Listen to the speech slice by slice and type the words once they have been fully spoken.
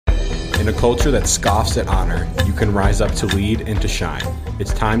In a culture that scoffs at honor, you can rise up to lead and to shine.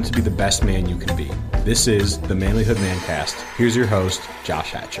 It's time to be the best man you can be. This is the Manlyhood Mancast. Here's your host,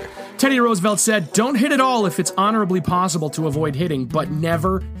 Josh Hatcher. Teddy Roosevelt said, "Don't hit at all if it's honorably possible to avoid hitting, but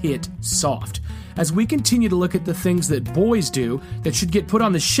never hit soft." As we continue to look at the things that boys do that should get put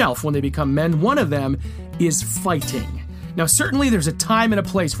on the shelf when they become men, one of them is fighting. Now, certainly there's a time and a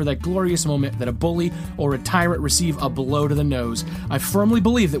place for that glorious moment that a bully or a tyrant receive a blow to the nose. I firmly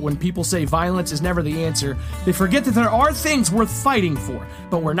believe that when people say violence is never the answer, they forget that there are things worth fighting for.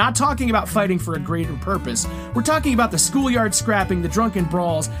 But we're not talking about fighting for a greater purpose. We're talking about the schoolyard scrapping, the drunken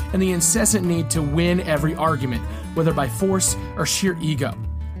brawls, and the incessant need to win every argument, whether by force or sheer ego.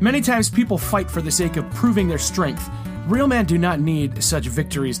 Many times people fight for the sake of proving their strength. Real men do not need such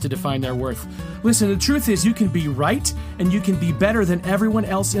victories to define their worth. Listen, the truth is you can be right and you can be better than everyone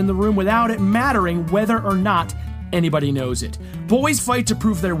else in the room without it mattering whether or not anybody knows it. Boys fight to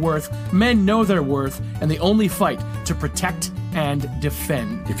prove their worth, men know their worth, and they only fight to protect and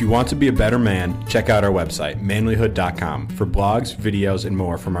defend. If you want to be a better man, check out our website, manlyhood.com, for blogs, videos, and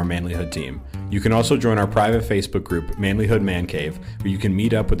more from our Manlyhood team. You can also join our private Facebook group, Manlyhood Man Cave, where you can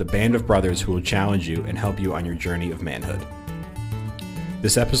meet up with a band of brothers who will challenge you and help you on your journey of manhood.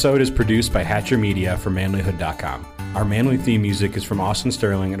 This episode is produced by Hatcher Media for manlyhood.com. Our Manly theme music is from Austin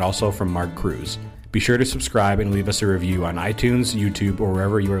Sterling and also from Mark Cruz. Be sure to subscribe and leave us a review on iTunes, YouTube, or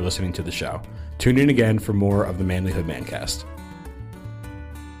wherever you are listening to the show. Tune in again for more of the Manlyhood Mancast.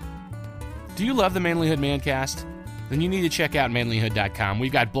 Do you love the Manlyhood Mancast? Then you need to check out manlyhood.com.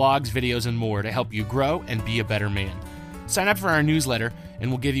 We've got blogs, videos, and more to help you grow and be a better man. Sign up for our newsletter, and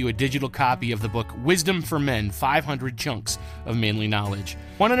we'll give you a digital copy of the book Wisdom for Men, 500 Chunks of Manly Knowledge.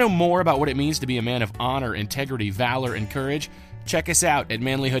 Want to know more about what it means to be a man of honor, integrity, valor, and courage? Check us out at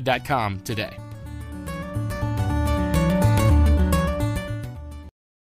manlyhood.com today.